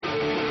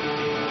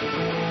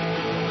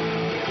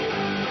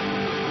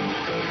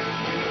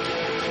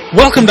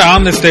Welcome to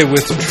On This Day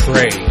with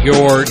Trae,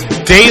 your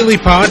daily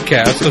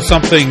podcast of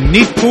something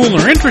neat, cool,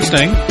 or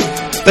interesting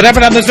that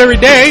happened on this very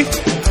day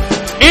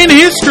in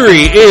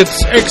history.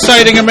 It's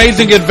exciting,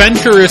 amazing,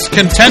 adventurous,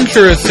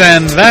 contentious,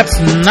 and that's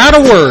not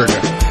a word.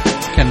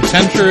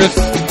 Contentious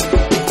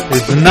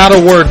is not a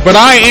word, but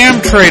I am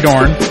Trae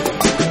Dorn,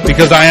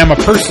 because I am a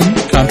person,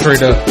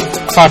 contrary to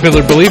popular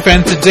belief,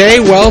 and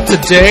today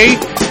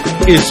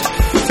is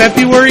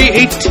February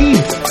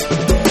 18th.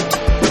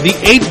 The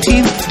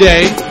 18th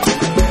day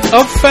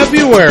of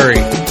February.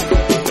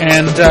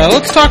 And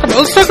let's talk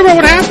about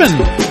what happened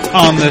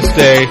on this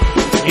day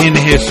in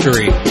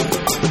history.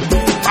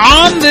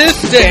 On this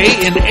day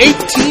in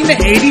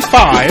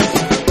 1885,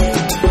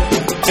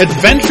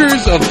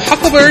 Adventures of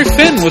Huckleberry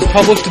Finn was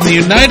published in the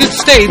United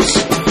States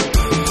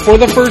for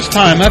the first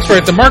time. That's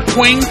right, the Mark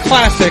Twain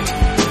classic,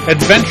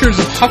 Adventures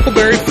of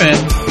Huckleberry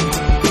Finn,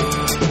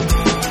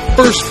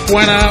 first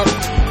went out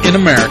in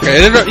America.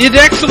 It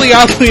actually,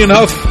 oddly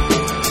enough,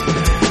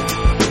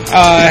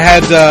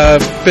 had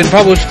been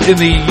published in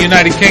the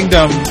United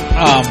Kingdom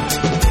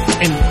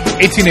in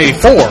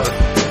 1884.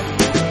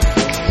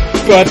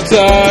 But,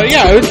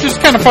 yeah, it's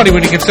just kind of funny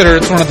when you consider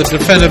it's one of the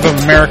definitive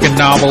American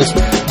novels,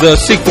 the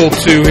sequel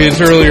to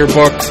his earlier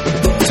book,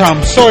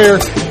 Tom Sawyer.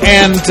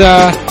 And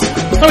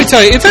let me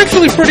tell you, it's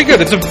actually pretty good.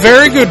 It's a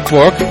very good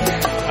book,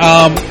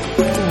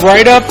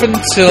 right up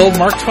until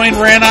Mark Twain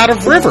ran out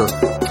of river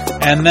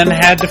and then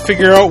had to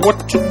figure out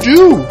what to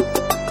do.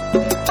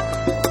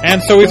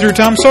 And so he threw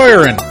Tom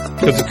Sawyer in,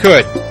 because he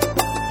could.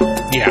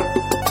 Yeah.